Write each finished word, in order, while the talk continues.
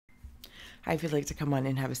Hi, if you'd like to come on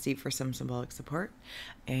and have a seat for some symbolic support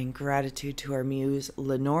and gratitude to our muse,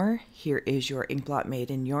 Lenor. Here is your inkblot made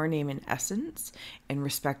in your name and essence, and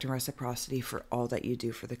respect and reciprocity for all that you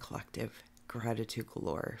do for the collective. Gratitude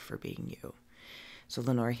galore for being you. So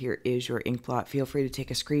Lenor, here is your inkblot. Feel free to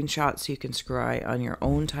take a screenshot so you can scry on your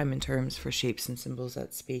own time and terms for shapes and symbols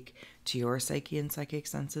that speak to your psyche and psychic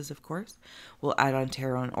senses, of course. We'll add on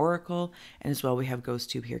tarot and oracle, and as well we have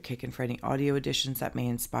GhostTube here kicking for any audio editions that may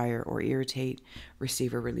inspire or irritate.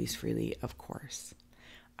 Receive or release freely, of course.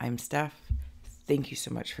 I'm Steph. Thank you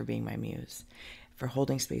so much for being my muse, for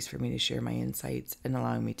holding space for me to share my insights and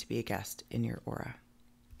allowing me to be a guest in your aura.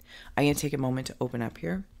 I'm going to take a moment to open up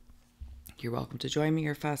here. You're welcome to join me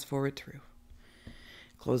or fast forward through.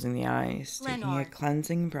 Closing the eyes, taking Lenor. a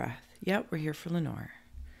cleansing breath. Yep, we're here for Lenor.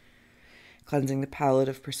 Cleansing the palette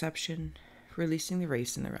of perception, releasing the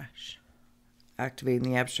race and the rush. Activating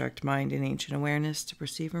the abstract mind and ancient awareness to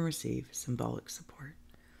perceive and receive symbolic support.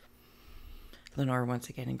 Lenor, once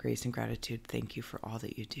again, in grace and gratitude, thank you for all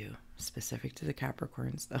that you do. Specific to the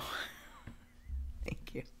Capricorns, though.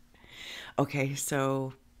 Thank you. Okay,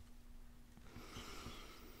 so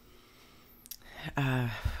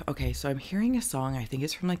I'm hearing a song, I think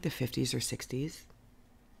it's from like the 50s or 60s,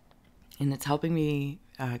 and it's helping me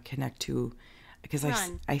connect to, because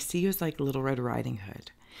I see you as like Little Red Riding Hood,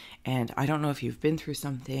 and I don't know if you've been through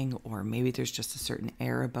something, or maybe there's just a certain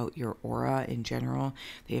air about your aura in general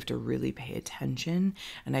that you have to really pay attention.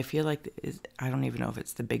 And I feel like, I don't even know if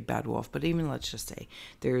it's the big bad wolf, but even let's just say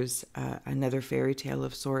there's another fairy tale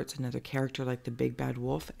of sorts, another character like the big bad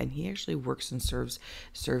wolf, and he actually works and serves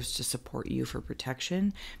to support you for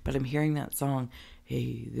protection. But I'm hearing that song,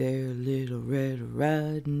 hey there, Little Red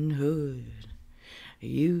Riding Hood,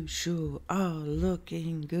 you sure are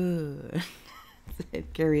looking good.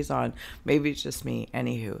 It carries on. Maybe it's just me.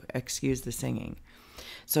 Anywho, excuse the singing.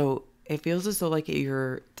 So it feels as though like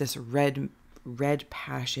you're this red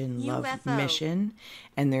passion love UFO. mission,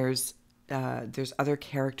 and there's other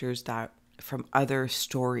characters that from other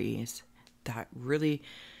stories that really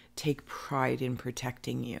take pride in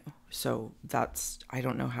protecting you. So that's, I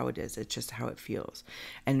don't know how it is. It's just how it feels.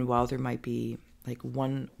 And while there might be like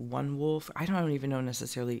one wolf, I don't even know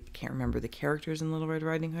necessarily, can't remember the characters in Little Red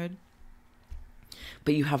Riding Hood.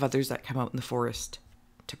 But you have others that come out in the forest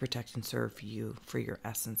to protect and serve you for your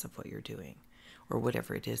essence of what you're doing, or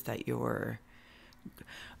whatever it is that you're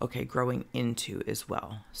growing into as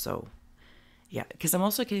well. So yeah, because I'm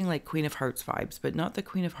also getting like Queen of Hearts vibes, but not the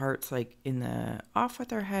Queen of Hearts like in the off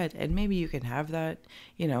with our head. And maybe you can have that,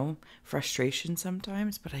 frustration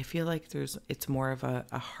sometimes, but I feel like it's more of a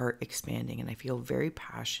heart expanding, and I feel very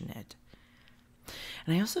passionate.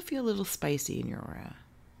 And I also feel a little spicy in your aura.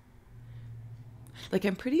 Like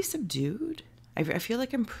I'm pretty subdued. I feel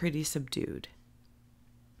like I'm pretty subdued.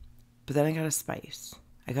 But then I got a spice.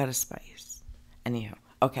 Anyhow,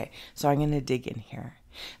 okay, so I'm going to dig in here.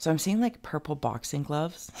 So I'm seeing like purple boxing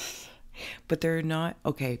gloves. But they're not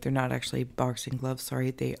actually boxing gloves.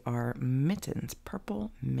 Sorry, they are mittens,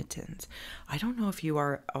 purple mittens. I don't know if you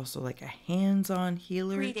are also like a hands-on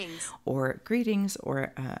healer. Greetings,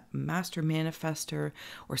 or a master manifester,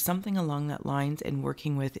 or something along that lines, and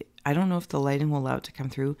working with, I don't know if the lighting will allow it to come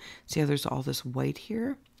through. See how there's all this white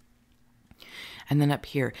here? And then up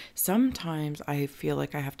here, sometimes I feel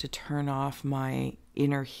like I have to turn off my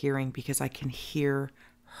inner hearing because I can hear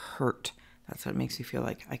hurt. That's what it makes me feel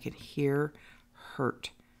like. I can hear hurt.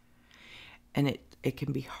 And it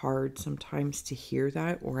can be hard sometimes to hear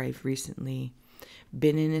that, or I've recently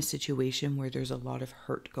been in a situation where there's a lot of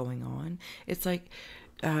hurt going on. It's like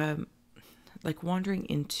wandering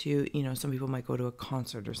into, some people might go to a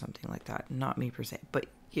concert or something like that. Not me per se, but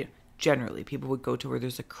generally people would go to where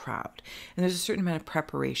there's a crowd, and there's a certain amount of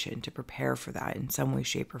preparation to prepare for that in some way,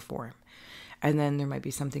 shape, or form. And then there might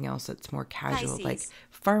be something else that's more casual, Pisces. like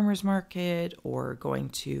farmer's market or going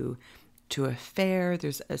to a fair.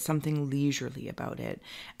 There's something leisurely about it.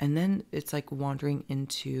 And then it's like wandering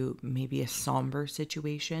into maybe a somber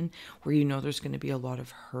situation where there's going to be a lot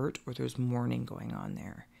of hurt, or there's mourning going on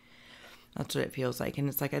there. That's what it feels like. And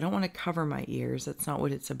it's like, I don't want to cover my ears. That's not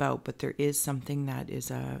what it's about. But there is something that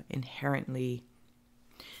is inherently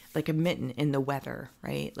like a mitten in the weather,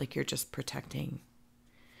 right? Like you're just protecting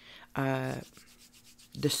the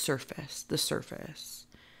surface.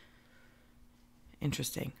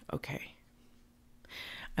 Interesting. Okay.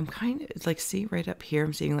 I'm kind of, it's like, see right up here,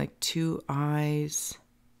 I'm seeing like two eyes.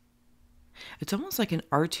 It's almost like an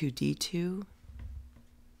R2-D2.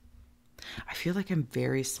 I feel like I'm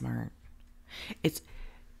very smart. It's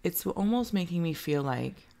almost making me feel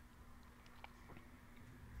like,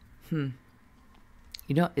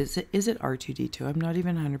 You know, is it R2D2? I'm not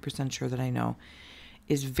even 100% sure that I know.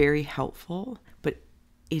 Is very helpful, but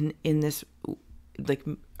in this, like,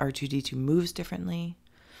 R2D2 moves differently,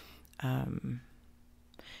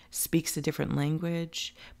 speaks a different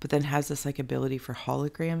language, but then has this like ability for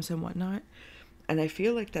holograms and whatnot. And I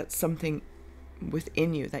feel like that's something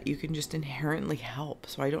within you that you can just inherently help.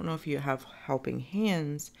 So I don't know if you have helping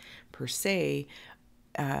hands per se.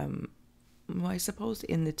 Well, I suppose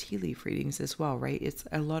in the tea leaf readings as well, right? It's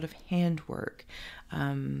a lot of handwork.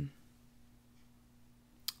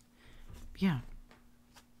 Yeah.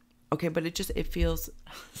 Okay, but it feels,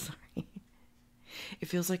 sorry. It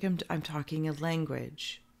feels like I'm talking a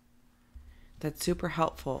language that's super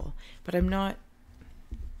helpful, but I'm not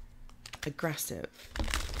aggressive.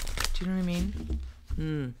 Do you know what I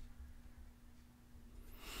mean?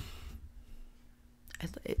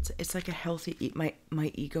 It's like a healthy,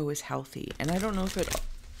 my ego is healthy, and I don't know if it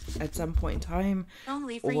at some point in time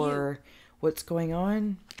or what's going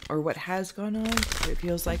on or what has gone on. It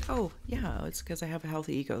feels like, oh yeah, it's because I have a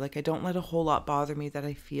healthy ego. Like I don't let a whole lot bother me that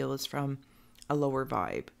I feel is from a lower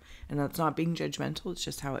vibe, and that's not being judgmental. It's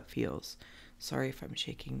just how it feels. Sorry if I'm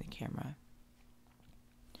shaking the camera.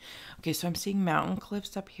 Okay, so I'm seeing mountain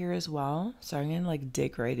cliffs up here as well. So I'm gonna like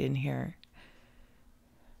dig right in here.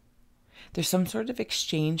 There's some sort of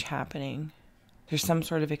exchange happening. There's some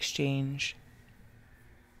sort of exchange.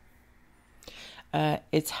 You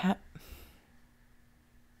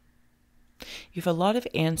have a lot of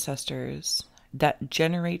ancestors that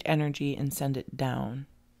generate energy and send it down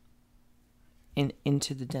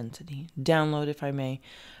into the density. Download, if I may.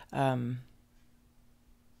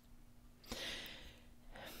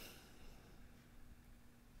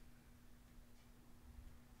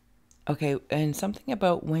 Okay, and something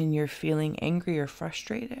about when you're feeling angry or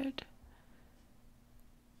frustrated,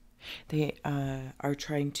 they are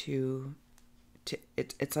trying to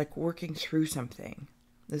it's like working through something.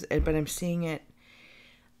 But I'm seeing it,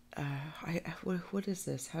 what is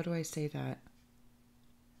this? How do I say that?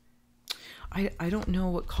 I don't know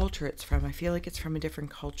what culture it's from. I feel like it's from a different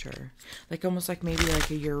culture. Like almost like maybe like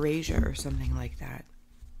a Eurasia or something like that.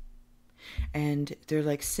 And they're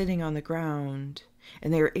like sitting on the ground,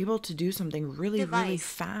 and they were able to do something really, really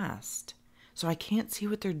fast. So I can't see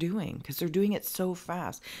what they're doing because they're doing it so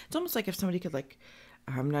fast. It's almost like if somebody could like,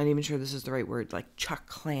 I'm not even sure this is the right word, like chuck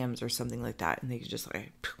clams or something like that. And they could just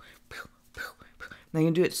like, pew, pew, pew, pew. They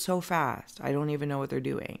can do it so fast. I don't even know what they're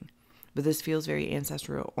doing. But this feels very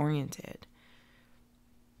ancestral oriented.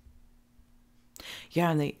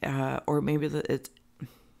 Yeah, and they, or maybe it's,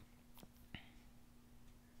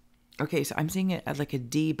 okay, so I'm seeing it at like a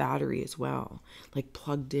D battery as well, like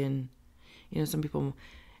plugged in. You know, some people,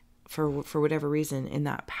 for whatever reason, in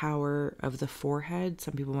that power of the forehead,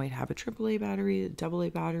 some people might have a AAA battery, a AA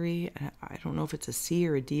battery. And I don't know if it's a C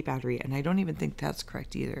or a D battery, and I don't even think that's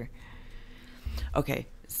correct either. Okay,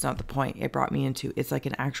 it's not the point. It brought me into, it's like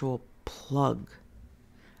an actual plug.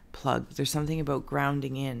 There's something about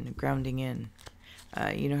grounding in.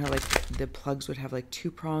 You know how like the plugs would have like 2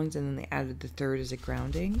 prongs, and then they added the third as a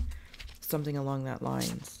grounding? Something along that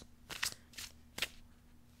lines.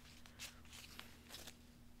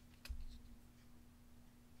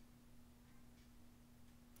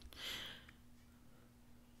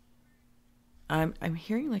 I'm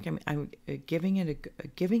hearing like I'm giving it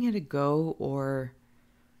a go, or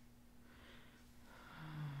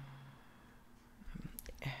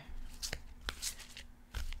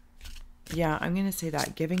yeah, I'm gonna say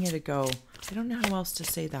that, giving it a go. I don't know how else to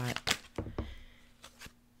say that.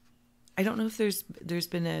 I don't know if there's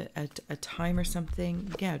been a time or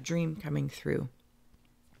something. Yeah, dream coming through.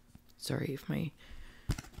 Sorry if my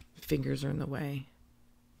fingers are in the way.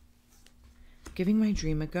 Giving my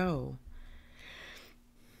dream a go.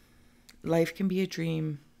 Life can be a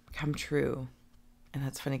dream come true. And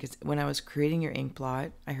that's funny because when I was creating your ink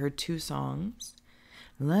blot, I heard 2 songs.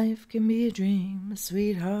 Life can be a dream,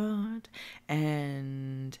 sweetheart.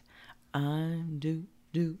 And I'm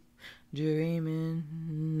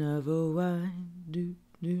dreaming of a white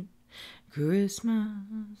Christmas.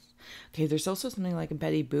 Okay, there's also something like a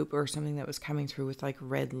Betty Boop or something that was coming through with like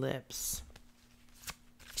red lips.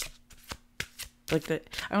 Like I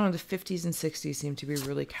don't know, the 50s and 60s seem to be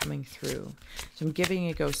really coming through. So I'm giving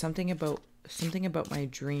it a go. Something about my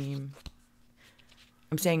dream.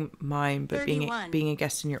 I'm saying mine, but being a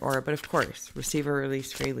guest in your aura. But of course, receive or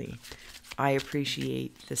release freely. I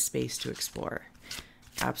appreciate the space to explore.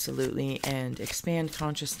 Absolutely. And expand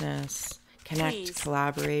consciousness. Connect,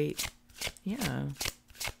 collaborate. Yeah.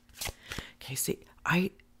 Okay, see,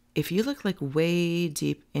 if you look like way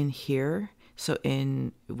deep in here, So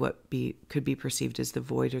in what could be perceived as the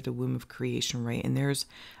void or the womb of creation, right? And there's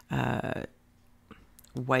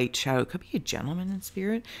white shadow. It could be a gentleman in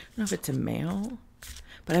spirit. I don't know if it's a male,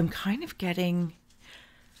 but I'm kind of getting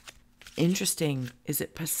interesting. Is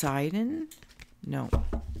it Poseidon? No.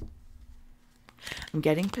 I'm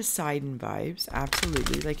getting Poseidon vibes.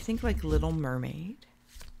 Absolutely. Like, think like Little Mermaid.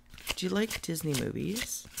 Do you like Disney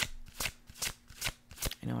movies?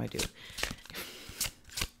 I know I do.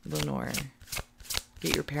 Lenor.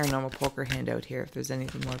 Get your paranormal poker hand out here if there's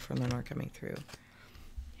anything more from Lenor coming through.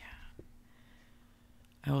 Yeah.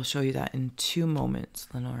 I will show you that in 2 moments,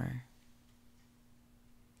 Lenor.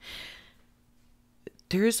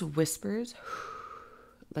 There's whispers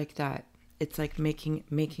like that. It's like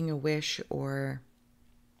making a wish, or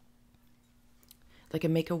like a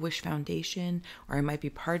Make-A-Wish Foundation, or I might be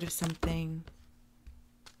part of something.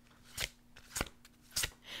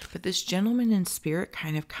 But this gentleman in spirit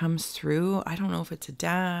kind of comes through. I don't know if it's a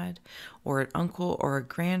dad or an uncle or a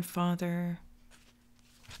grandfather,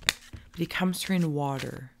 but he comes through in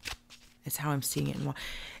water. Is how I'm seeing it in water.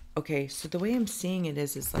 Okay, so the way I'm seeing it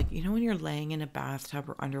is like, you know, when you're laying in a bathtub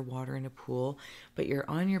or underwater in a pool, but you're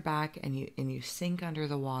on your back and you sink under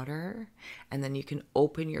the water, and then you can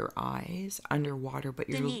open your eyes underwater, but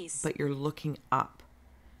you're looking up.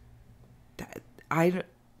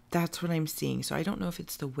 That's what I'm seeing. So I don't know if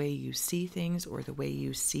it's the way you see things or the way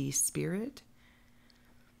you see spirit.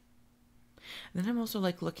 And then I'm also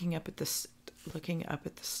like looking up at the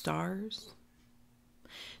stars.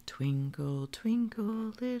 Twinkle,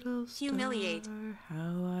 twinkle, little star, humiliate.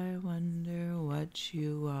 How I wonder what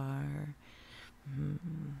you are.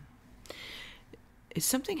 Is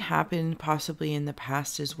something happened possibly in the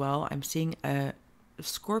past as well? I'm seeing a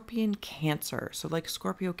Scorpion Cancer. So like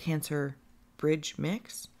Scorpio Cancer bridge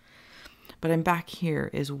mix. But I'm back here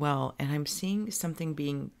as well, and I'm seeing something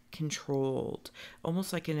being controlled,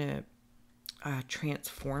 almost like in a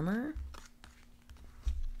transformer.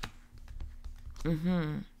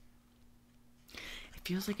 It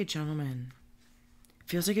feels like a gentleman. It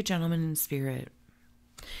feels like a gentleman in spirit.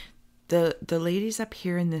 The ladies up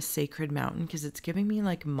here in this sacred mountain, because it's giving me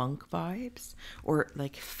like monk vibes or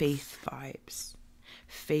like faith vibes.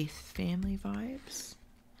 Faith family vibes.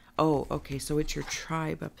 Oh, okay, so it's your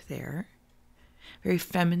tribe up there. Very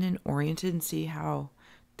feminine oriented, and see how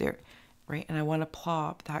they're right. And I want to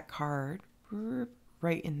plop that card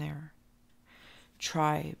right in there.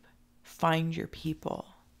 Tribe, find your people.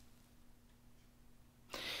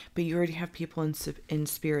 But you already have people in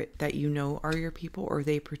spirit that you know are your people, or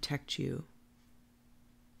they protect you.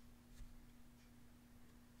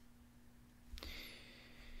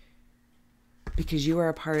 Because you are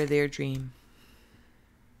a part of their dream.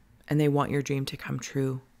 And they want your dream to come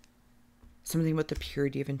true. Something about the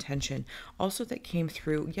purity of intention. Also that came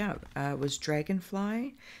through, was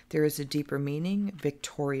dragonfly. There is a deeper meaning.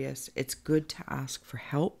 Victorious. It's good to ask for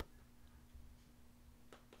help.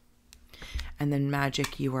 And then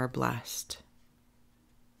magic, you are blessed.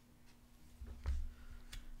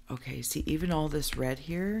 Okay, see, even all this red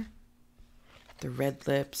here. The red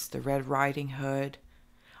lips, the Red Riding Hood.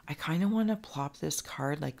 I kind of want to plop this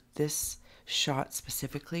card, like this shot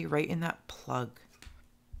specifically, right in that plug.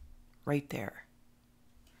 Right there.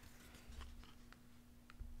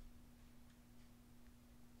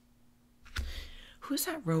 Who's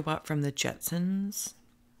that robot from the Jetsons?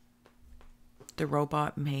 The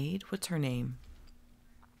robot maid? What's her name?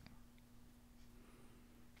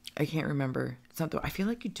 I can't remember. It's not I feel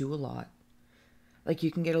like you do a lot. Like you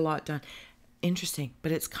can get a lot done. Interesting.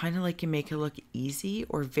 But it's kind of like you make it look easy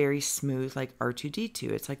or very smooth, like R2-D2.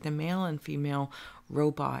 It's like the male and female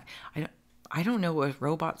robot. I don't know what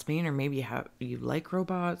robots mean, or maybe you like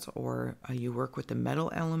robots, or you work with the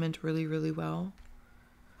metal element really, really well.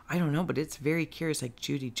 I don't know, but it's very curious, like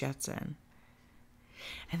Judy Jetson.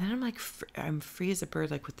 And then I'm like, I'm free as a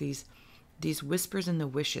bird, like with these whispers and the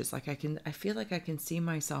wishes. Like I feel like I can see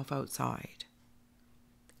myself outside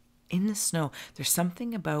in the snow. There's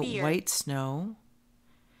something about white snow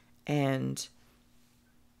and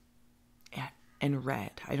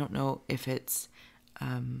red. I don't know if it's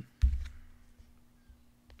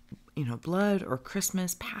blood or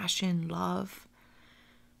Christmas, passion, love.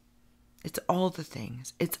 It's all the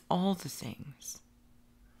things. It's all the things.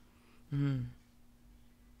 But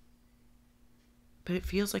it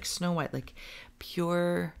feels like Snow White, like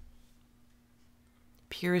pure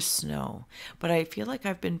snow. But I feel like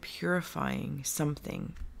I've been purifying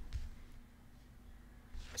something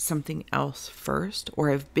else first,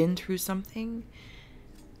 or I've been through something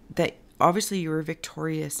that obviously you were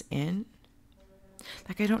victorious in.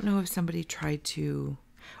 Like, I don't know if somebody tried to,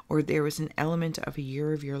 or there was an element of a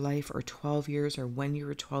year of your life, or 12 years, or when you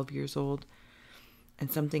were 12 years old,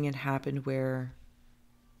 and something had happened where,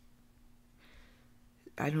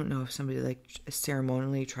 I don't know if somebody like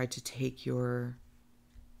ceremonially tried to take your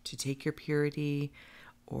purity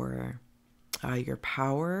or your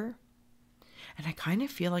power. And I kind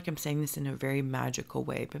of feel like I'm saying this in a very magical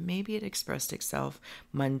way, but maybe it expressed itself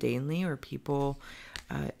mundanely, or people,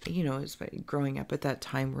 growing up at that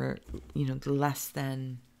time were, the less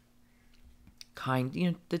than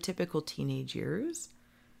kind, the typical teenage years.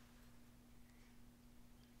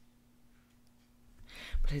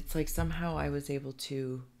 But it's like somehow I was able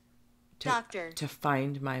to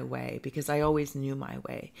find my way, because I always knew my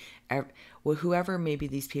way. Whoever maybe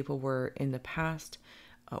these people were in the past,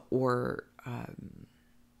 or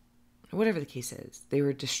whatever the case is, they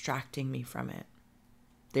were distracting me from it.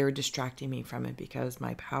 Because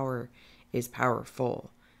my power is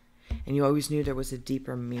powerful. And you always knew there was a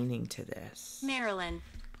deeper meaning to this. Marilyn.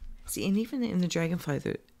 See, and even in the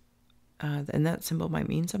dragonfly, and that symbol might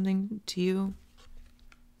mean something to you.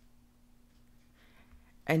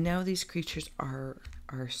 And now these creatures are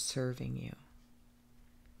serving you.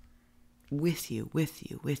 With you.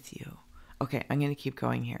 Okay, I'm going to keep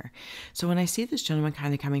going here. So when I see this gentleman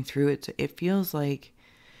kind of coming through, it feels like,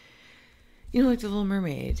 like the Little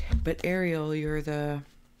Mermaid. But Ariel, you're the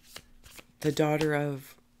daughter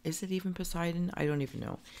of, is it even Poseidon? I don't even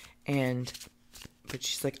know. But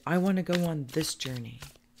she's like, I want to go on this journey,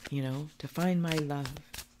 to find my love.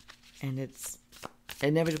 And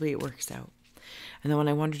inevitably it works out. And then when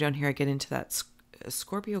I wander down here, I get into that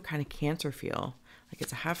Scorpio kind of Cancer feel. Like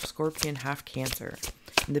it's a half Scorpion, half Cancer.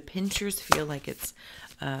 And the pinchers feel like it's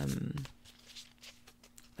like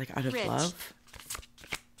out of love.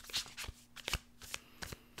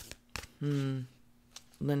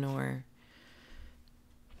 Lenor.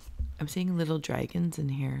 I'm seeing little dragons in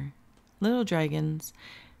here. Little dragons.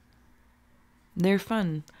 They're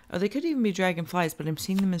fun. Oh, they could even be dragonflies, but I'm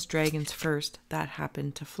seeing them as dragons first that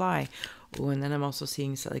happen to fly. Oh, and then I'm also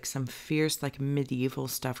seeing some fierce, like medieval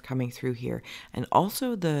stuff coming through here. And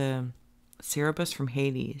also the Cerberus from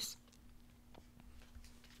Hades.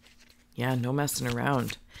 Yeah, no messing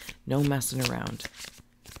around.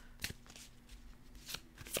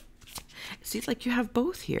 See, like you have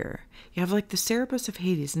both here. You have like the Cerberus of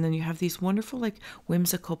Hades, and then you have these wonderful, like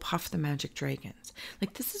whimsical Puff the Magic Dragons.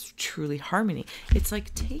 Like this is truly harmony. It's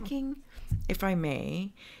like taking, if I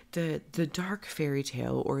may, the dark fairy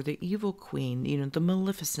tale or the evil queen, the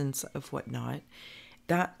maleficence of whatnot,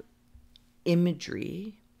 that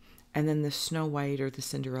imagery, and then the Snow White or the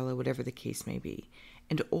Cinderella, whatever the case may be,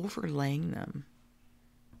 and overlaying them.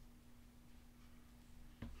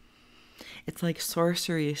 It's like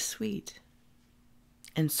sorcery is sweet.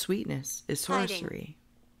 And sweetness is sorcery. Hiding.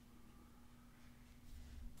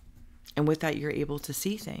 And with that, you're able to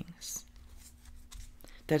see things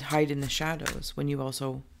that hide in the shadows when you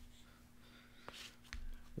also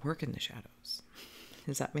work in the shadows.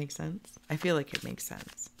 Does that make sense? I feel like it makes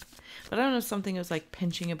sense. But I don't know if something is like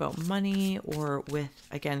pinching about money, or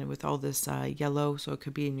with all this yellow. So it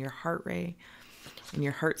could be in your heart ray, in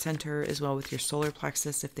your heart center, as well with your solar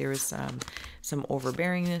plexus, if there was some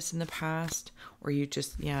overbearingness in the past, or you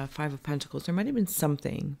just, Five of Pentacles. There might have been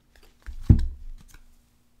something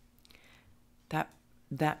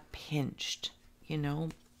that pinched,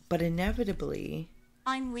 but inevitably,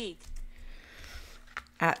 I'm weak.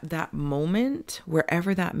 At that moment,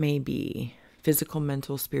 wherever that may be, physical,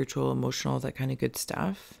 mental, spiritual, emotional, that kind of good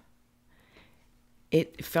stuff,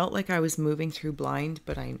 it felt like I was moving through blind,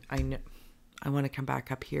 but I want to come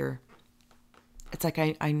back up here. It's like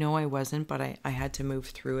I know I wasn't, but I had to move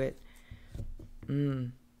through it.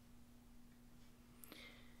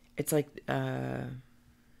 It's like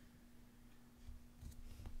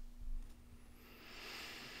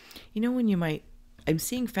when you might, I'm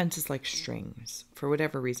seeing fences like strings. For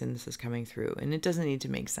whatever reason this is coming through, and it doesn't need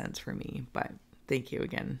to make sense for me, but thank you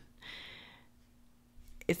again.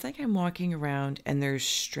 It's like I'm walking around and there's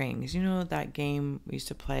strings. That game we used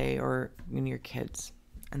to play, or when you're kids,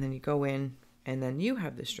 and then you go in and then you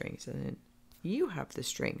have the strings, and then you have the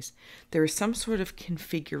strings. There is some sort of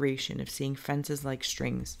configuration of seeing fences like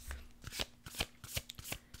strings.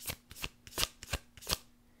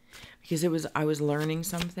 Because I was learning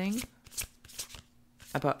something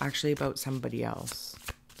about somebody else.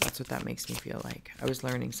 That's what that makes me feel like. I was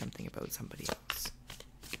learning something about somebody else.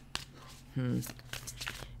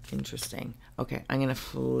 Interesting. Okay, I'm going to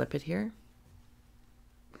flip it here.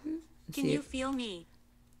 Can you feel me?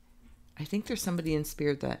 I think there's somebody in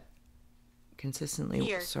spirit that consistently,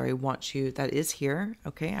 wants you. That is here.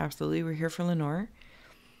 Okay, absolutely. We're here for Lenor.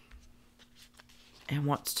 and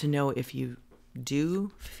wants to know if you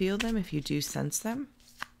do feel them, if you do sense them.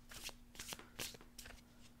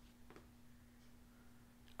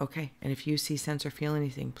 Okay, and if you see, sense, or feel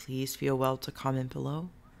anything, please feel well to comment below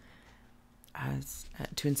as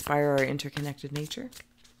to inspire our interconnected nature.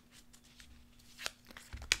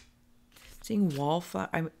 Seeing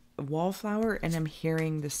wallflower, and I'm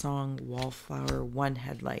hearing the song Wallflower, One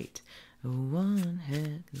Headlight. One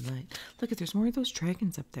headlight. Look, there's more of those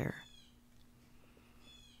dragons up there.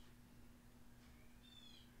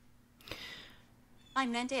 I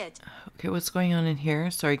meant it. Okay, what's going on in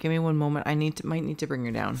here? Sorry, give me one moment. I might need to bring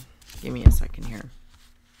her down. Give me a second here.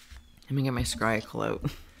 Let me get my Scrying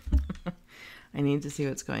out. I need to see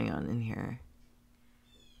what's going on in here.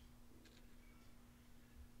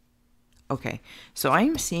 Okay, so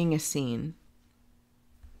I'm seeing a scene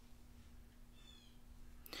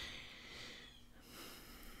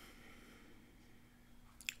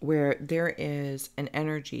where there is an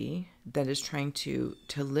energy that is trying to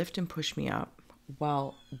lift and push me up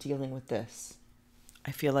while dealing with this.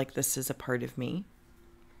 I feel like this is a part of me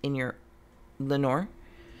in your Lenor.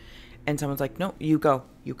 And someone's like, no, you go,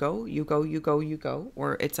 you go, you go, you go, you go.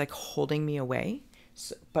 Or it's like holding me away.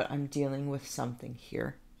 So, but I'm dealing with something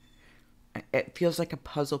here. It feels like a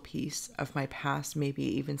puzzle piece of my past, maybe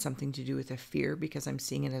even something to do with a fear, because I'm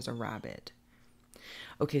seeing it as a rabbit.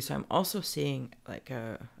 Okay, so I'm also seeing like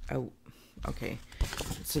okay,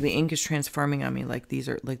 so the ink is transforming on me like these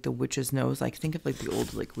are like the witch's nose. Like think of like the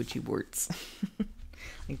old like witchy words.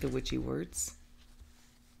 Like the witchy words.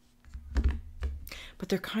 But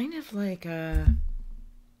they're kind of like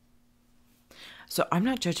so I'm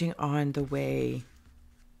not judging on the way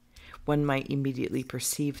one might immediately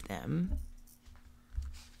perceive them.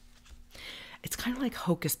 It's kind of like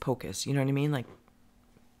hocus pocus, you know what I mean? Like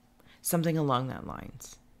something along that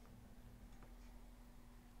lines.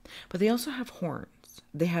 But they also have horns.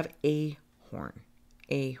 They have a horn.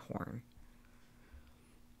 A horn.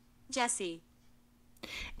 Jesse.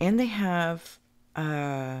 And they have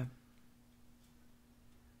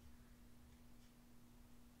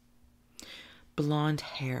blonde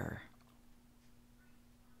hair.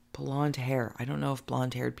 Blonde hair. I don't know if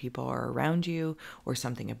blonde-haired people are around you or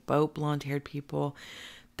something about blonde-haired people.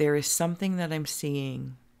 There is something that I'm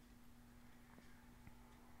seeing.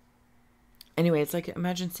 Anyway, it's like,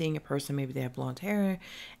 imagine seeing a person, maybe they have blonde hair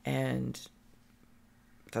and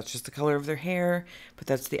that's just the color of their hair, but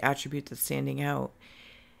that's the attribute that's standing out.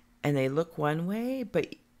 And they look one way,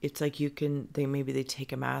 but it's like maybe they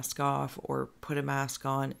take a mask off or put a mask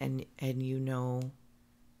on and you know,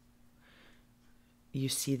 you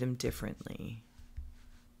see them differently.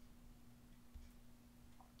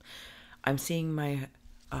 I'm seeing my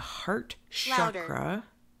heart chakra,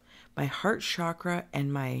 my heart chakra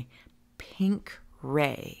and my pink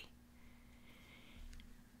ray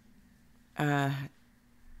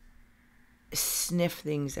sniff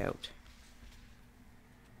things out.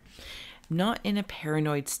 Not in a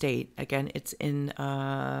paranoid state. Again, it's in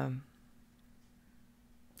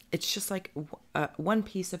it's just like one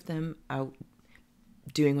piece of them out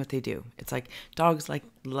doing what they do. It's like dogs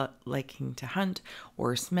liking to hunt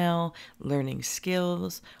or smell, learning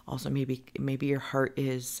skills. Also, maybe your heart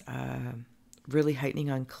is really heightening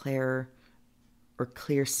on clear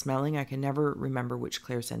smelling. I can never remember which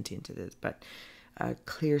clairsentient it is, but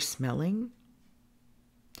clear smelling.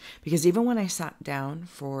 Because even when I sat down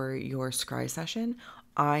for your scry session,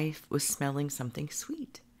 I was smelling something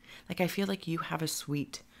sweet. Like I feel like you have a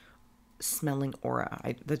sweet smelling aura.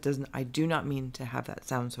 I do not mean to have that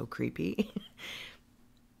sound so creepy.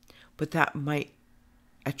 But that might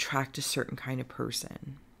attract a certain kind of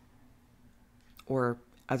person or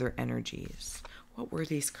other energies. What were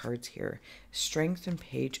these cards here? Strength and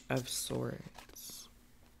Page of Swords.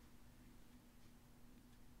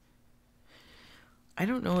 I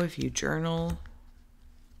don't know if you journal.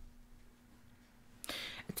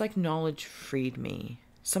 It's like knowledge freed me.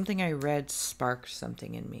 Something I read sparked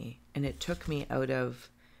something in me, and it took me out of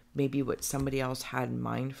maybe what somebody else had in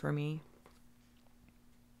mind for me.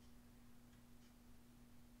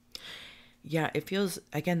 Yeah, it feels,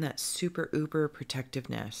 again, that super uber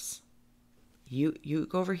protectiveness. You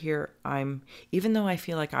go over here. Even though I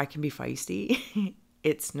feel like I can be feisty,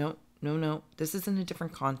 it's no. This is in a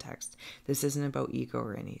different context. This isn't about ego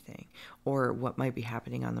or anything, or what might be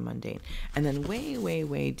happening on the mundane. And then way, way,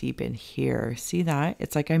 way deep in here, see that?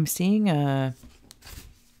 It's like I'm seeing I'm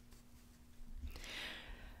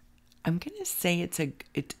gonna say it's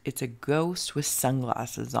a ghost with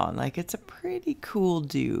sunglasses on. Like it's a pretty cool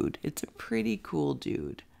dude. It's a pretty cool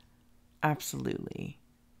dude. Absolutely.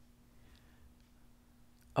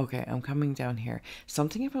 Okay, I'm coming down here.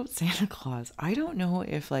 Something about Santa Claus. I don't know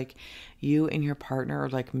if like you and your partner are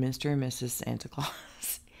like Mr. and Mrs. Santa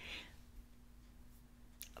Claus.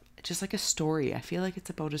 Just like a story. I feel like it's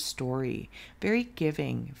about a story. Very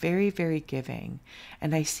giving, very, very giving.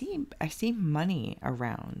 And I see money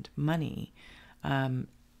around. Money.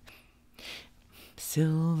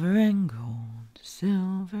 Silver and gold,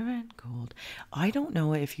 silver and gold. I don't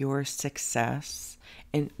know if your success,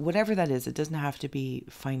 and whatever that is, it doesn't have to be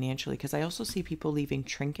financially, because I also see people leaving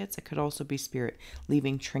trinkets. It could also be spirit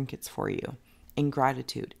leaving trinkets for you in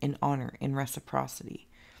gratitude, in honor, in reciprocity.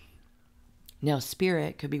 Now,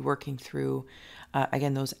 spirit could be working through,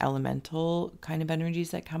 again, those elemental kind of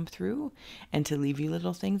energies that come through, and to leave you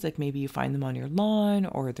little things, like maybe you find them on your lawn,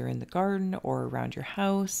 or they're in the garden, or around your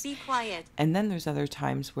house. Be quiet. And then there's other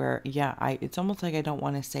times where, yeah, it's almost like I don't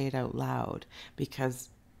want to say it out loud, because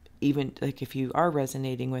even like if you are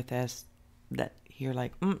resonating with this, that you're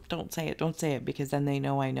like, don't say it, because then they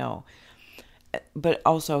know I know. But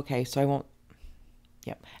also, okay, so I won't.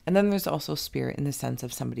 Yep. And then there's also spirit in the sense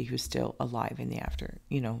of somebody who's still alive in the after,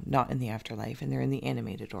 not in the afterlife, and they're in the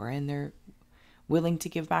animated aura, and they're willing to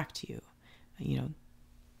give back to you,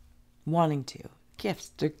 wanting to.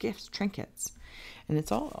 Gifts, they're gifts, trinkets. And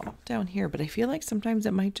it's all down here, but I feel like sometimes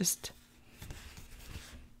it might just,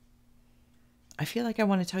 I feel like I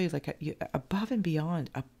want to tell you, like, above and beyond,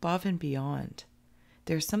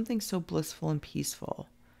 there's something so blissful and peaceful.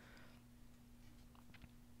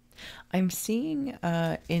 I'm seeing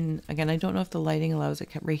again, I don't know if the lighting allows it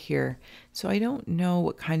right here, so I don't know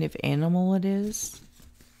what kind of animal it is.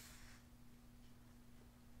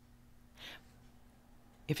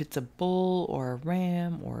 If it's a bull or a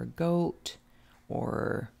ram or a goat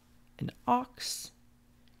or an ox.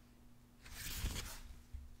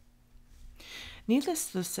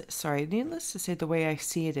 Needless to say, the way I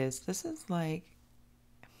see it is, this is like,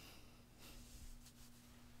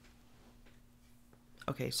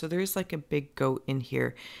 okay, so there's like a big goat in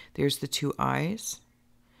here. There's the two eyes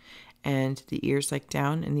and the ears like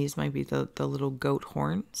down, and these might be the little goat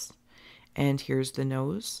horns. And here's the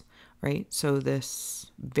nose, right? So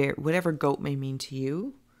this, whatever goat may mean to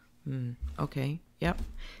you. Okay, yep.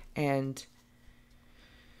 And,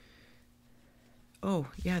 oh,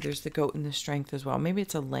 yeah, there's the goat in the strength as well. Maybe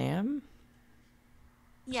it's a lamb?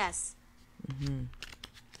 Yes.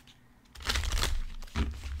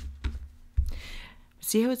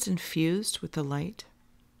 See how it's infused with the light?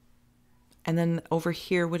 And then over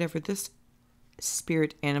here, whatever this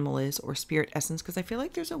spirit animal is, or spirit essence, because I feel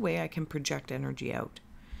like there's a way I can project energy out.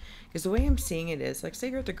 Because the way I'm seeing it is, like, say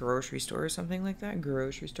you're at the grocery store or something like that.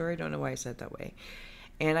 Grocery store, I don't know why I said it that way.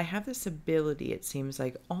 And I have this ability, it seems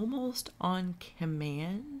like, almost on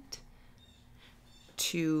command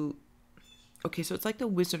to... Okay, so it's like the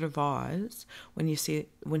Wizard of Oz when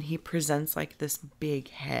he presents like this big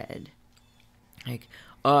head. Like,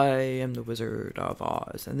 I am the Wizard of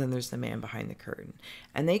Oz. And then there's the man behind the curtain.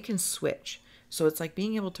 And they can switch. So it's like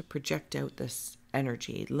being able to project out this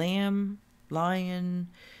energy. Lamb, lion,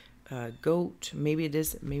 goat. Maybe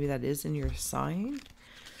that is in your sign.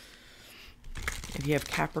 If you have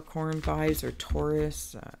Capricorn vibes or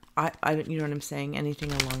Taurus. I don't, you know what I'm saying?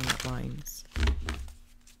 Anything along those lines.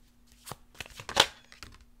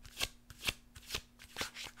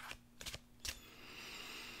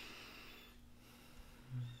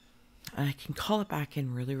 I can call it back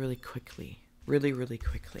in really, really quickly. Really, really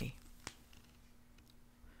quickly.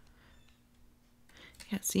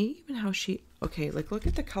 Yeah, see even how she... Okay, like look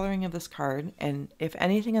at the coloring of this card. And if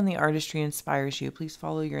anything on the artistry inspires you, please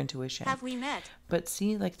follow your intuition. Have we met? But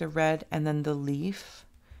see like the red and then the leaf,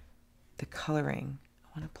 the coloring.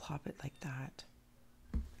 I want to plop it like that.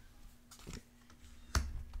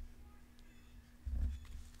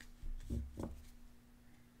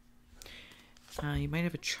 You might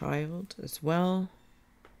have a child as well.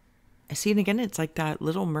 I see it again. It's like that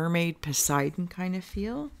Little Mermaid Poseidon kind of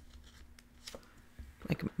feel.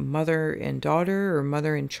 Like mother and daughter or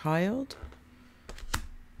mother and child.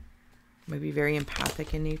 Might be very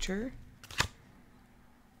empathic in nature.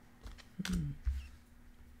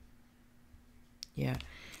 Yeah.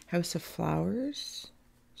 House of Flowers.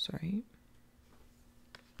 Sorry.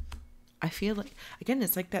 I feel like, again,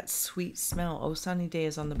 it's like that sweet smell. Oh, Sunny Day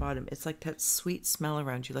is on the bottom. It's like that sweet smell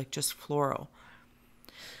around you, like just floral.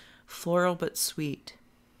 Floral but sweet.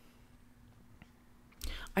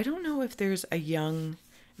 I don't know if there's a young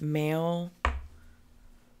male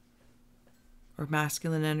or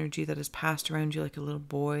masculine energy that is passed around you like a little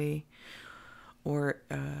boy, or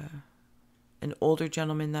an older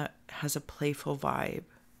gentleman that has a playful vibe.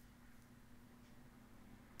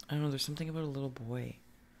 I don't know, there's something about a little boy.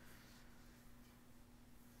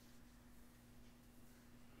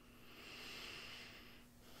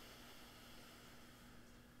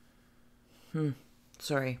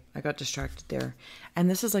 Sorry, I got distracted there. And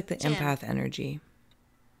this is like the Jim. empath energy.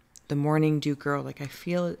 The morning dew girl. Like I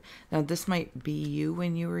feel it. Now this might be you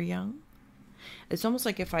when you were young. It's almost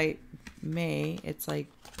like if I may, it's like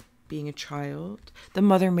being a child. The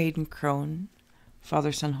mother, maiden, crone,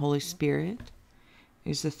 Father, Son, Holy Spirit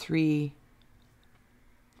is the three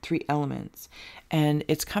elements. And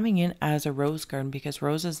it's coming in as a rose garden because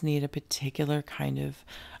roses need a particular kind of,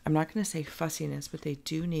 I'm not going to say fussiness, but they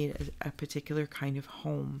do need a particular kind of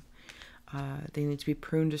home. They need to be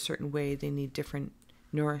pruned a certain way. They need different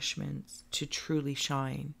nourishments to truly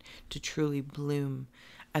shine, to truly bloom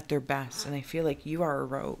at their best. And I feel like you are a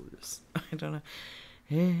rose. I don't know.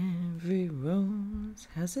 Every rose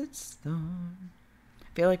has its thorn. I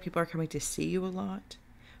feel like people are coming to see you a lot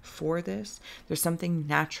for this. There's something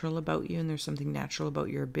natural about you, and there's something natural about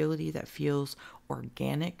your ability that feels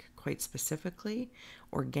organic, quite specifically.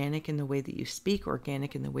 Organic in the way that you speak,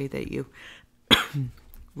 organic in the way that you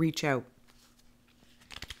reach out.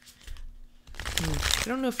 I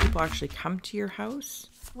don't know if people actually come to your house.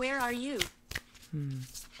 Where are you?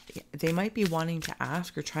 They might be wanting to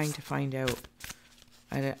ask or trying to find out.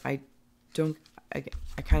 I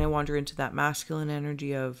kind of wander into that masculine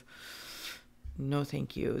energy of no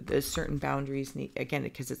thank you. There's certain boundaries need, again,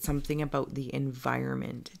 because it's something about the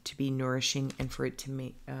environment to be nourishing and for it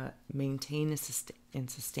to maintain and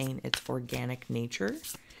sustain its organic nature.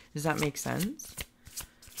 Does that make sense?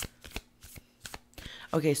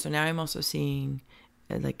 Okay, so now I'm also seeing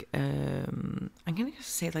like I'm gonna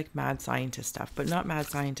say like mad scientist stuff, but not mad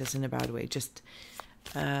scientist in a bad way. Just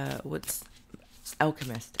what's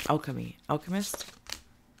alchemist,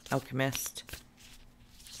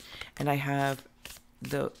 and I have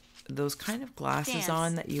those kind of glasses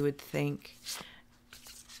on that you would think,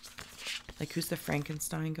 like, who's the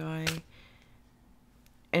Frankenstein guy?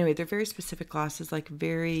 Anyway, they're very specific glasses, like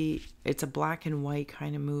it's a black and white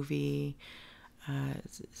kind of movie.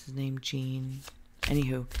 Is his name Gene?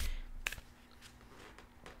 Anywho.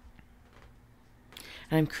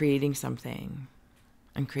 And I'm creating something.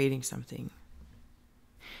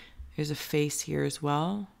 There's a face here as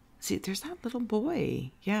well. See, there's that little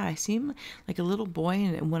boy. Yeah, I see him like a little boy.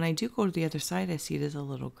 And when I do go to the other side, I see it as a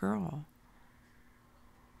little girl.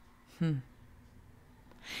 Okay,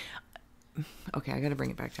 I got to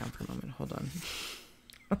bring it back down for a moment. Hold on.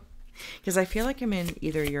 Because I feel like I'm in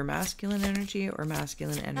either your masculine energy or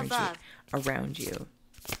masculine energy around you.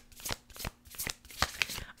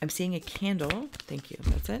 I'm seeing a candle. Thank you.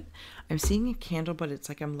 That's it. I'm seeing a candle, but it's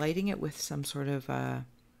like I'm lighting it with some sort of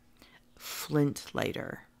flint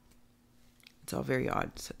lighter. It's all very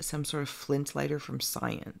odd. Some sort of flint lighter from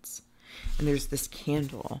science. And there's this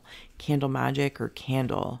candle magic or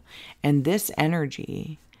candle. And this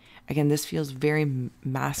energy, again, this feels very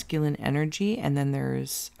masculine energy. And then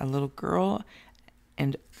there's a little girl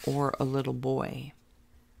or a little boy.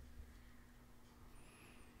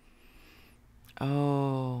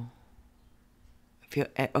 Oh.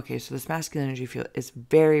 Okay, so this masculine energy is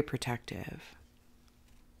very protective.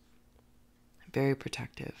 Very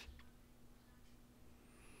protective.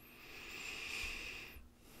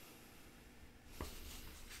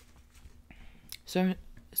 So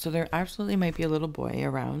there absolutely might be a little boy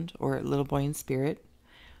around, or a little boy in spirit.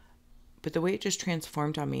 But the way it just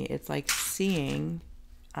transformed on me, it's like seeing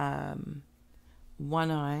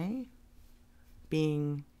one eye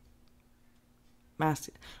being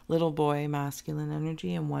little boy masculine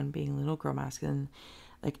energy, and one being little girl masculine.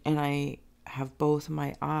 And I have both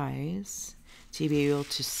my eyes to be able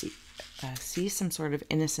to see some sort of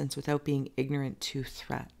innocence without being ignorant to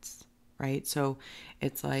threats, right? So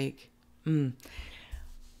it's like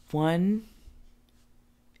one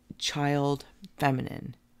child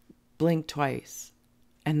feminine, blink twice,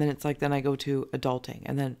 and then it's like, then I go to adulting,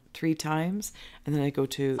 and then 3 times, and then I go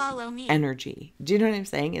to follow me energy. Do you know what I'm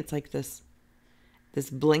saying? It's like this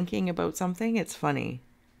blinking about something. It's funny.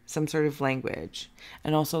 Some sort of language.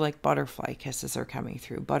 And also like butterfly kisses are coming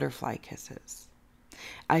through. Butterfly kisses.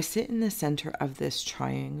 I sit in the center of this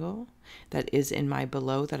triangle that is in my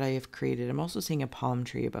below that I have created. I'm also seeing a palm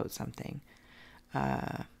tree about something.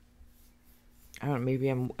 I don't know, maybe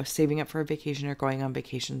I'm saving up for a vacation or going on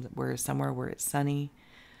vacation somewhere where it's sunny.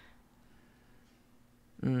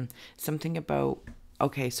 Something about,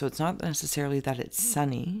 okay, so it's not necessarily that it's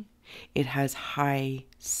sunny. It has high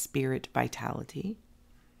spirit vitality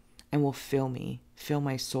and will fill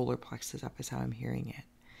my solar plexus up is how I'm hearing it.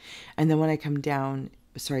 And then when I come down,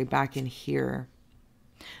 back in here,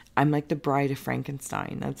 I'm like the bride of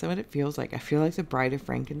Frankenstein. That's what it feels like. I feel like the bride of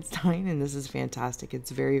Frankenstein, and this is fantastic.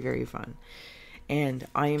 It's very, very fun. and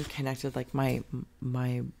I am connected, like my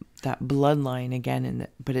that bloodline again,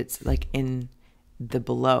 but it's like in the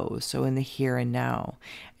below, so in the here and now,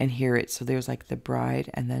 and here it's, so there's like the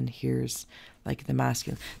bride, and then here's like the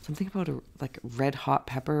masculine, something about a like red hot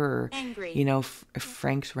pepper, or Angry. you know,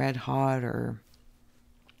 Frank's Red Hot, or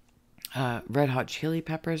red hot chili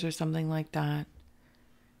peppers or something like that.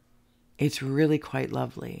 It's really quite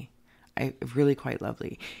lovely. Really quite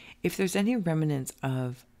lovely. If there's any remnants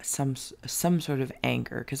of some sort of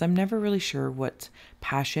anger, because I'm never really sure what's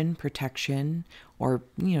passion, protection, or,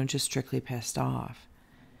 you know, just strictly pissed off,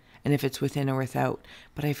 and if it's within or without.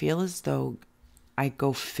 But I feel as though I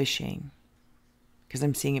go fishing, because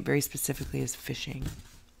I'm seeing it very specifically as fishing.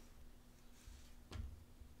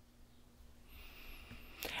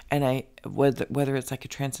 And whether it's like a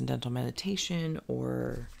transcendental meditation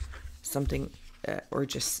or something, or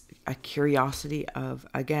just a curiosity of,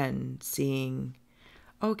 again, seeing,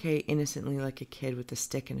 okay, innocently, like a kid with a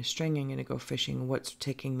stick and a string, I'm going to go fishing. What's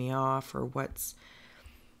ticking me off, or what's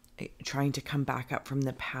trying to come back up from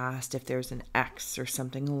the past, if there's an X or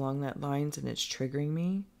something along that lines and it's triggering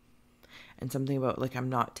me. And something about, like, I'm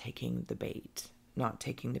not taking the bait.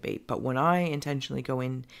 But when I intentionally go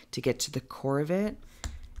in to get to the core of it,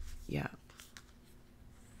 yeah.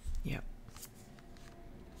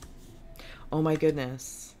 Oh my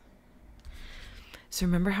goodness. So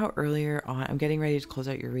remember how earlier on, I'm getting ready to close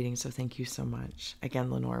out your reading, so thank you so much. Again,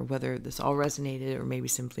 Lenor, whether this all resonated or maybe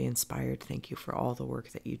simply inspired, thank you for all the work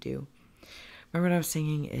that you do. Remember when I was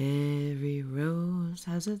singing, every rose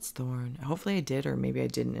has its thorn? Hopefully I did, or maybe I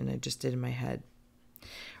didn't, and I just did in my head.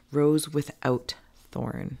 Rose without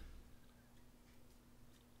thorn.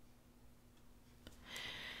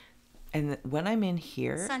 And when I'm in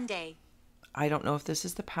here, Sunday. I don't know if this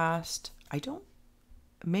is the past.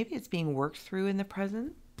 Maybe it's being worked through in the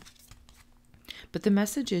present. But the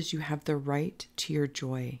message is, you have the right to your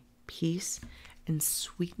joy, peace, and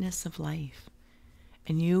sweetness of life.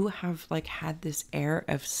 And you have like had this air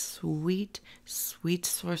of sweet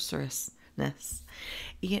sorcerousness.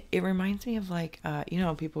 It reminds me of like, you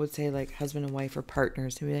know, people would say like husband and wife or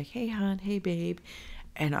partners. They'd be like, hey, hon, hey, babe.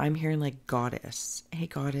 And I'm hearing like goddess. Hey,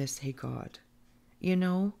 goddess, hey, God. You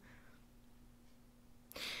know?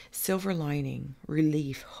 Silver lining,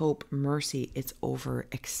 relief, hope, mercy. It's over.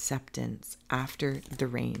 Acceptance after the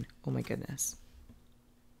rain. Oh my goodness.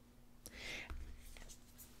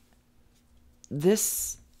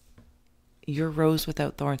 This, your rose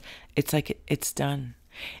without thorns, it's like it's done.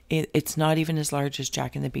 It's not even as large as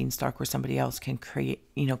Jack and the Beanstalk, where somebody else can create,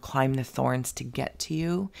 you know, climb the thorns to get to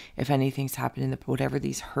you. If anything's happened in whatever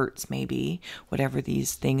these hurts may be, whatever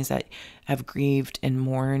these things that have grieved and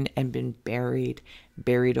mourned and been buried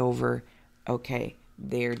over, okay,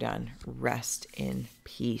 they're done. Rest in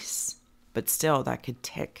peace. But still, that could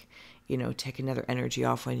tick another energy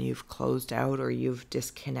off when you've closed out or you've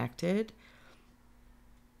disconnected.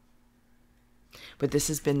 But this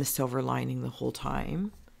has been the silver lining the whole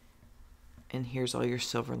time. And here's all your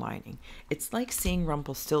silver lining. It's like seeing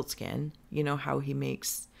Rumpelstiltskin. You know how he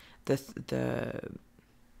makes the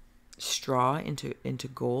straw into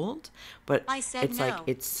gold? But it's no. Like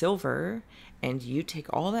it's silver, and you take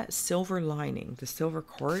all that silver lining, the silver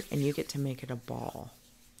cord, and you get to make it a ball.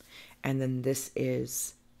 And then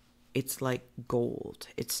it's like gold.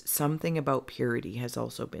 It's something about purity has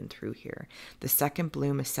also been through here. The second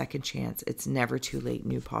bloom, a second chance. It's never too late.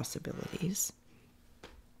 New possibilities.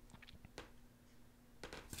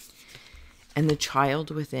 And the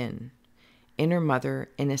child within. Inner mother,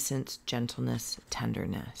 innocence, gentleness,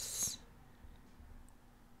 tenderness.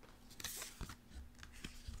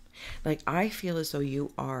 Like, I feel as though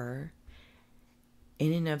you are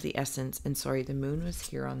in and of the essence. And sorry, the moon was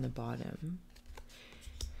here on the bottom.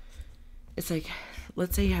 It's like,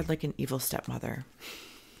 let's say you had like an evil stepmother,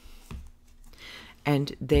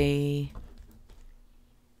 and they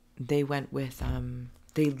went with,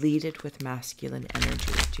 they leaded with masculine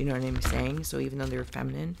energy. Do you know what I'm saying? So even though they were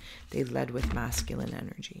feminine, they led with masculine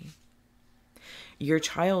energy. Your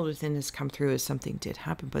child within has come through as something did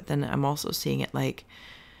happen, but then I'm also seeing it like,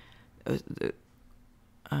 is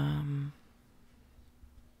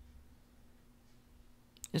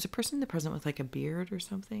a person in the present with like a beard or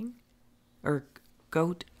something? Or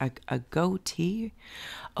a goatee?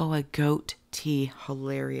 Oh, a goatee.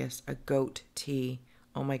 Hilarious. A goatee.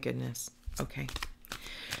 Oh my goodness. Okay.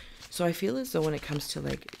 So I feel as though when it comes to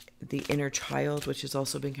like the inner child, which has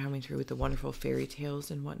also been coming through with the wonderful fairy tales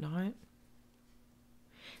and whatnot,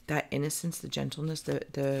 that innocence, the gentleness,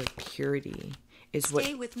 the purity is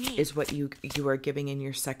what you are giving in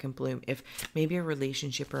your second bloom. If maybe a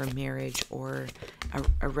relationship or a marriage or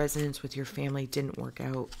a resonance with your family didn't work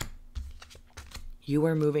out, You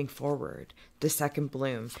are moving forward. The second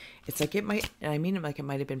bloom. It's like it might, and I mean it like it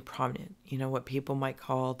might have been prominent. You know, what people might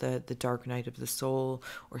call the dark night of the soul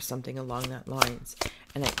or something along that lines.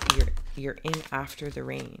 And you're in after the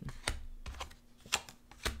rain.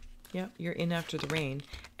 Yeah, you're in after the rain.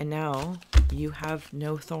 And now you have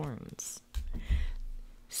no thorns.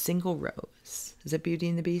 Single rose. Is it Beauty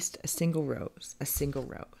and the Beast? A single rose. A single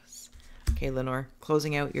rose. Okay, Lenor,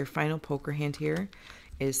 closing out your final poker hand here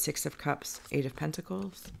is 6 of Cups, 8 of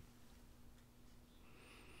Pentacles.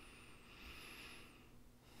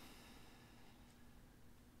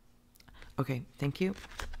 Okay, thank you.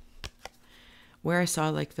 Where I saw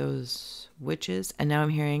like those witches, and now I'm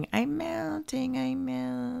hearing, I'm melting, I'm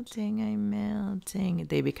melting, I'm melting.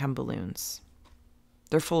 They become balloons.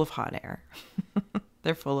 They're full of hot air.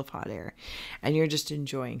 They're full of hot air. And you're just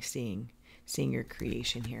enjoying seeing your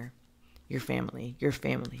creation here. Your family,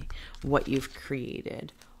 what you've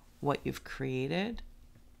created.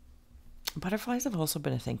 Butterflies have also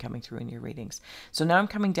been a thing coming through in your readings. So now I'm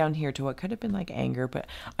coming down here to what could have been like anger, but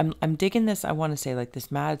I'm digging this, I want to say, like this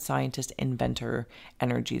mad scientist inventor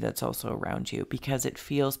energy that's also around you, because it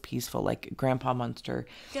feels peaceful, like Grandpa Munster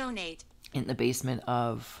Donate. in the basement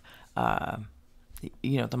of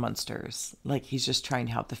the Munsters. Like he's just trying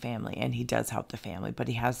to help the family, and he does help the family, but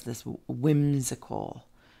he has this whimsical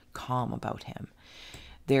calm about him.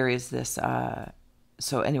 There is this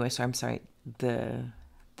so I'm sorry, the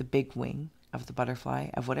big wing of the butterfly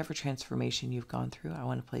of whatever transformation you've gone through, I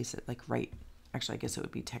want to place it like right, actually I guess it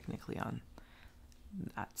would be technically on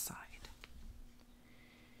that side.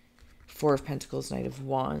 4 of Pentacles, Knight of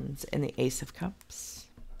Wands, and the Ace of Cups.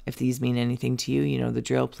 If these mean anything to you, you know the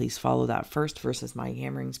drill. Please follow that first versus my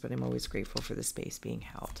hammerings, but I'm always grateful for the space being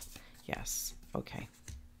held. Yes. Okay.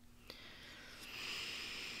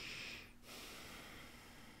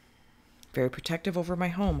 Very protective over my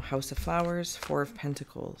home. House of Flowers, 4 of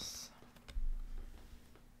Pentacles.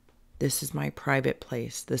 This is my private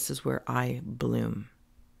place. This is where I bloom.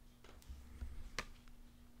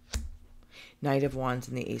 Knight of Wands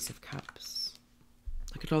and the Ace of Cups.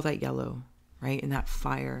 Look at all that yellow, right? And that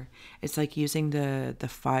fire. It's like using the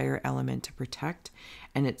fire element to protect,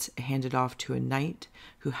 and it's handed off to a knight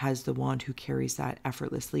who has the wand, who carries that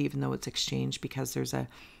effortlessly, even though it's exchanged, because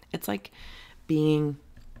it's like being...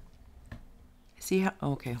 See how,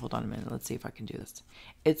 okay, hold on a minute. Let's see if I can do this.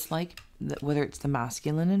 It's like whether it's the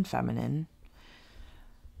masculine and feminine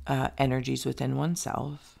energies within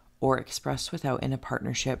oneself, or expressed without in a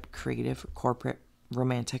partnership, creative, corporate,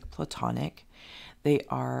 romantic, platonic. They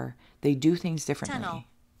do things differently. Tunnel.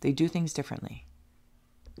 They do things differently,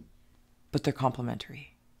 but they're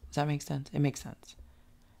complementary. Does that make sense? It makes sense.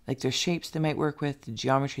 Like there's shapes they might work with, the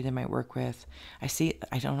geometry they might work with. I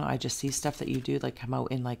don't know, I just see stuff that you do like come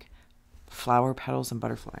out in like flower petals and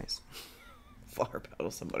butterflies. Flower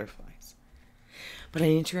petals and butterflies. But I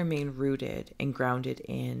need to remain rooted and grounded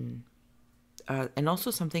in, and also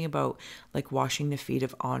something about like washing the feet,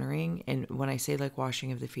 of honoring. And when I say like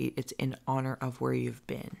washing of the feet, it's in honor of where you've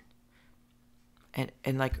been.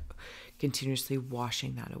 And like continuously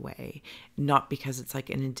washing that away. Not because it's like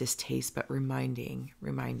in a distaste, but reminding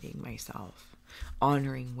myself.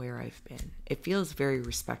 Honoring where I've been. It feels very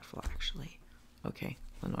respectful, actually. Okay,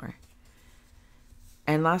 Lenor.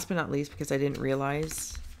 And last but not least, because I didn't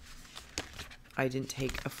realize I didn't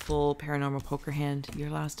take a full paranormal poker hand, your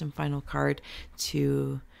last and final card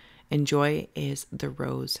to enjoy is the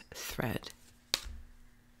Rose Thread.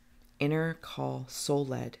 Inner call, soul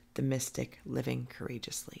led, the mystic living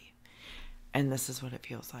courageously. And this is what it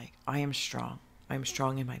feels like. I am strong. I'm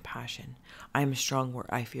strong in my passion. I am strong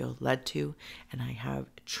where I feel led to, and I have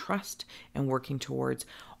trust and working towards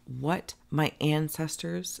what my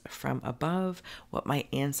ancestors from above, what my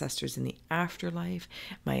ancestors in the afterlife,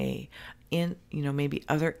 maybe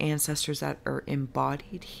other ancestors that are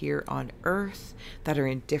embodied here on earth, that are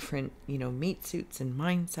in different, meat suits and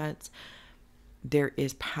mindsets. There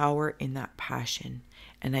is power in that passion,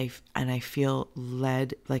 and I feel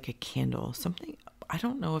led like a candle. Something, I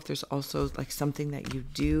don't know if there's also like something that you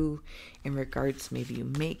do in regards, maybe you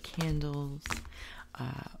make candles,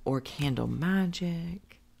 or candle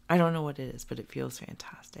magic. I don't know what it is, but it feels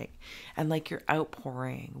fantastic. And like you're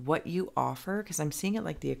outpouring what you offer, because I'm seeing it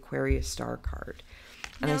like the Aquarius star card.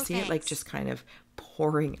 And No, I see thanks. it like just kind of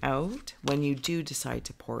pouring out when you do decide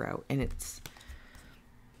to pour out. And it's,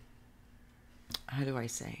 how do I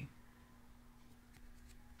say?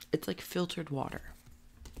 It's like filtered water.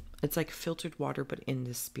 It's like filtered water, but in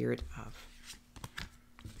the spirit of.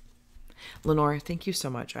 Lenor, thank you so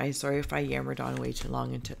much. I'm sorry if I yammered on way too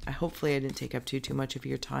long. Hopefully I didn't take up too much of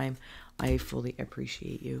your time. I fully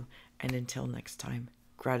appreciate you. And until next time,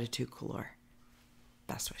 gratitude galore.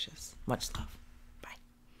 Best wishes. Much love.